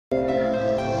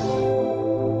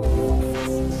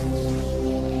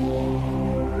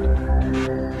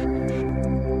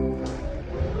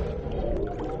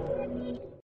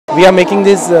We are making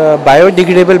these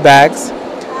biodegradable bags,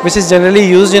 which is generally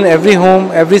used in every home,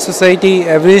 every society,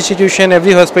 every institution,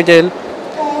 every hospital.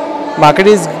 Market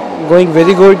is going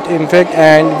very good, in fact,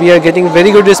 and we are getting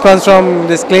very good response from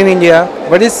this Clean India.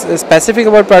 What is specific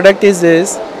about product is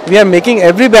this: we are making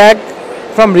every bag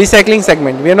from recycling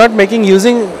segment. We are not making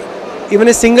using even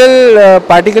a single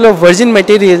particle of virgin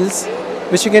materials,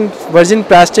 which you can virgin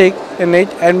plastic in it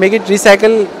and make it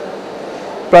recycle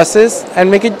process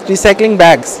and make it recycling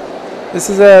bags. This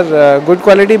is a good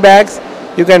quality bags.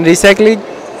 You can recycle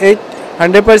it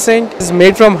 100%. It's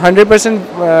made from 100%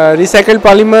 recycled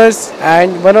polymers,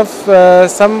 and one of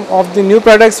some of the new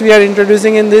products we are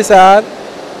introducing in this are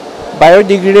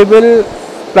biodegradable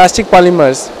plastic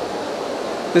polymers.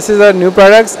 This is our new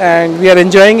products and we are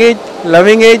enjoying it,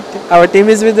 loving it. Our team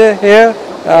is with here.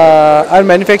 Our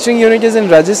manufacturing unit is in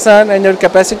Rajasthan and our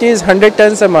capacity is 100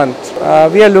 tons a month.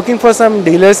 We are looking for some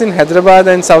dealers in Hyderabad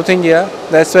and South India.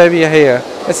 That's why we are here.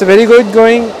 It's a very good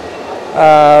going.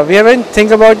 We haven't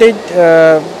think about it.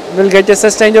 We'll get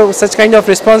such kind of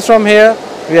response from here.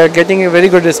 We are getting a very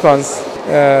good response.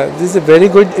 This is a very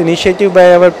good initiative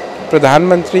by our Pradhan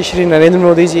Mantri Shri Narendra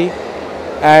Modi ji,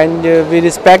 and we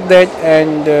respect that,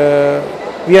 and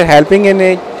we are helping in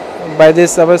it by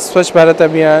this our Swachh Bharat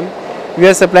Abhiyan. We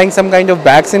are supplying some kind of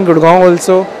bags in Gurgaon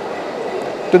also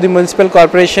to the municipal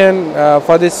corporation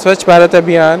for this Swachh Bharat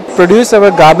Abhiyan. Produce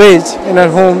our garbage in our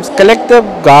homes, collect the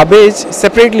garbage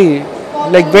separately,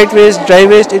 like wet waste, dry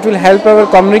waste. It will help our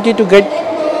community to get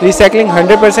recycling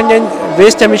 100% and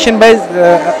waste emission by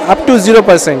up to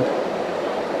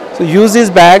 0%. So use these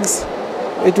bags.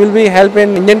 It will be help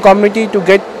in Indian community to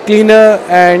get cleaner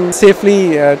and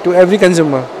safely to every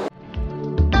consumer.